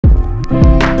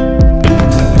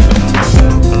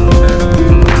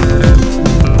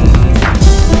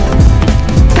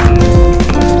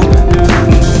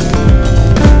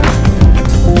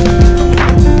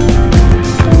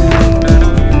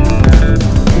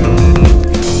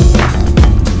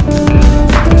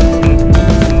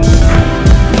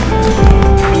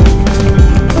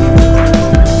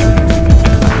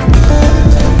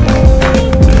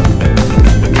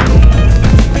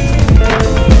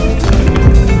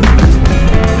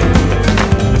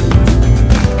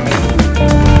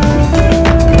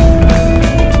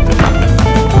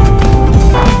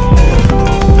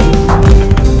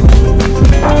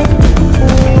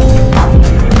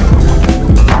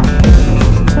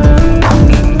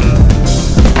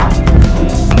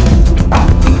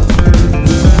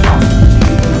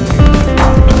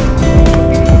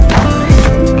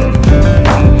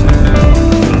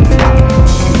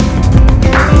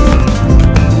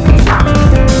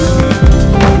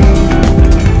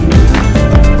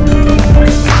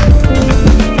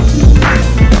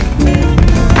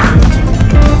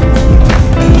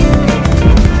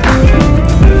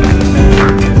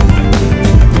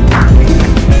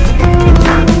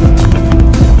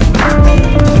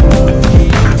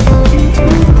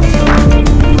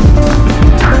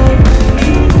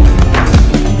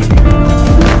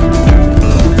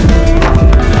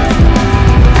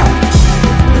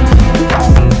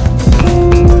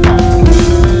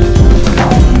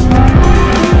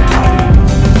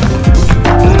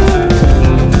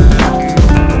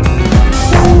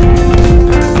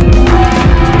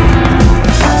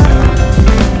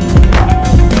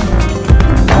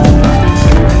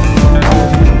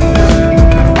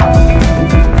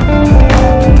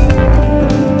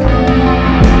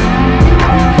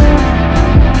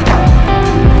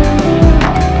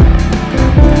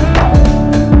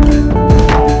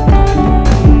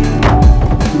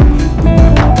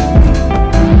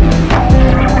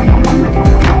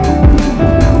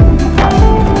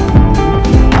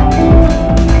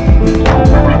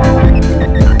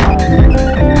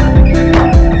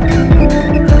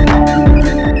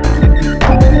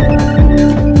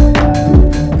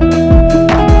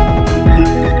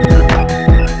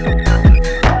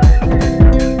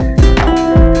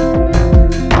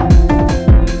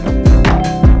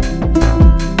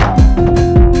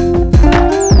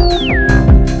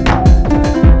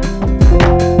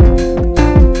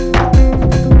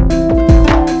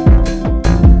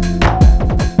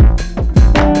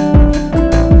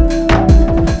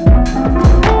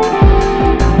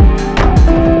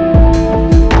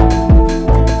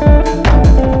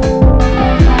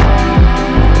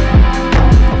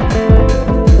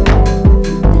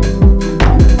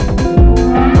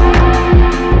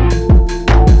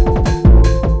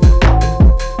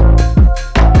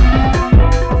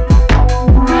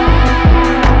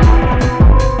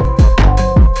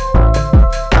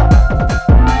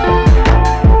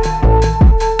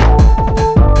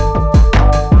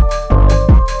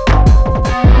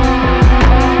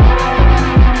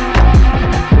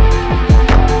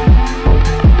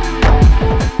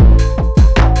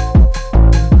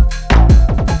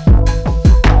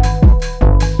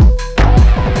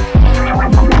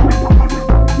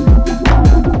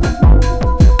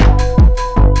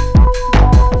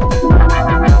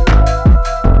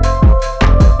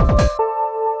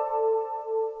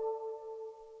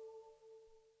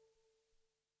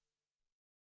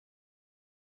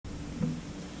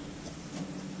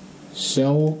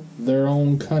sell their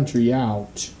own country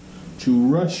out to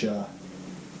Russia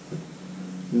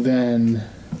than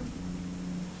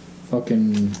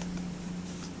fucking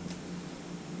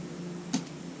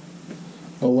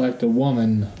elect a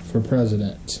woman for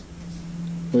president.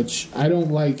 Which, I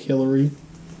don't like Hillary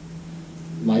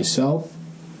myself.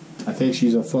 I think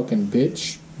she's a fucking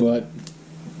bitch, but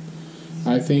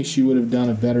I think she would have done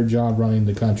a better job running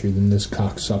the country than this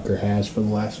cocksucker has for the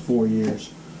last 4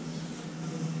 years.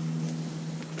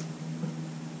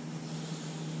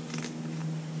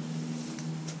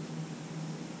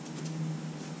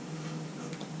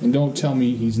 And don't tell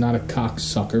me he's not a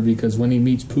cocksucker, because when he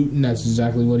meets Putin, that's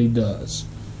exactly what he does.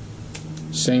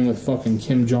 Same with fucking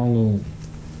Kim Jong-un.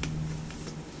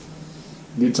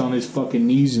 Gets on his fucking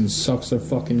knees and sucks their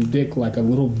fucking dick like a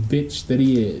little bitch that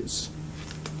he is.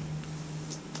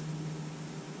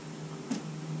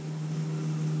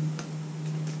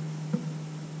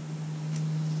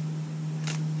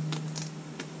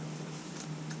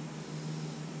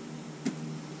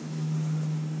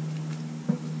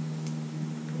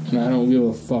 And I don't give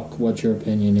a fuck what your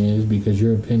opinion is, because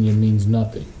your opinion means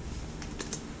nothing.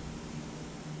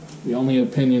 The only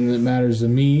opinion that matters to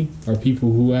me are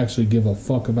people who actually give a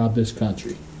fuck about this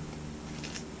country.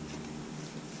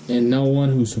 And no one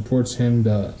who supports him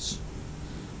does.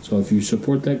 So if you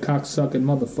support that cocksucking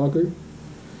motherfucker,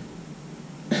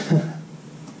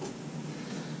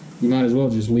 you might as well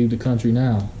just leave the country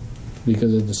now.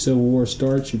 Because if the Civil War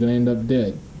starts, you're going to end up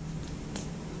dead.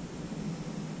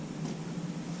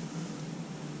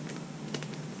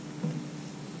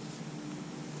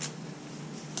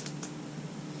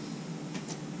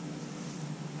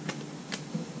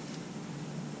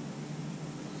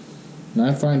 And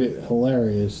I find it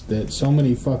hilarious that so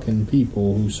many fucking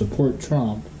people who support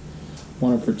Trump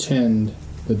want to pretend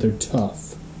that they're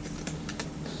tough.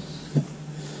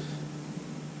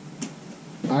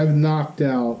 I've knocked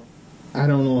out I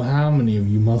don't know how many of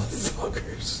you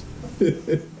motherfuckers.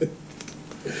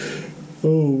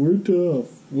 Oh, we're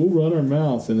tough. We'll run our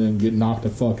mouth and then get knocked the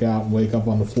fuck out and wake up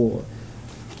on the floor.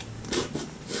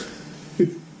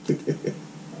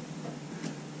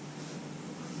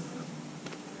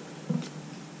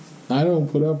 I don't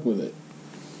put up with it.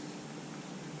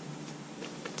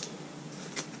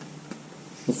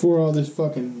 Before all this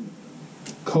fucking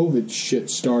COVID shit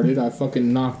started, I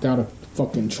fucking knocked out a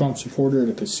fucking Trump supporter at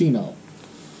a casino.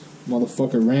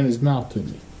 Motherfucker ran his mouth to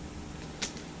me.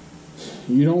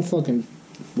 You don't fucking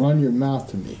run your mouth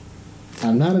to me.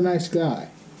 I'm not a nice guy.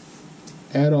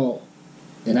 At all.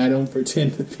 And I don't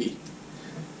pretend to be.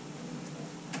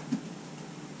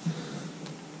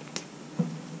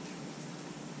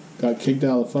 Got kicked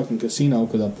out of the fucking casino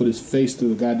because I put his face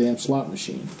through the goddamn slot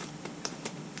machine.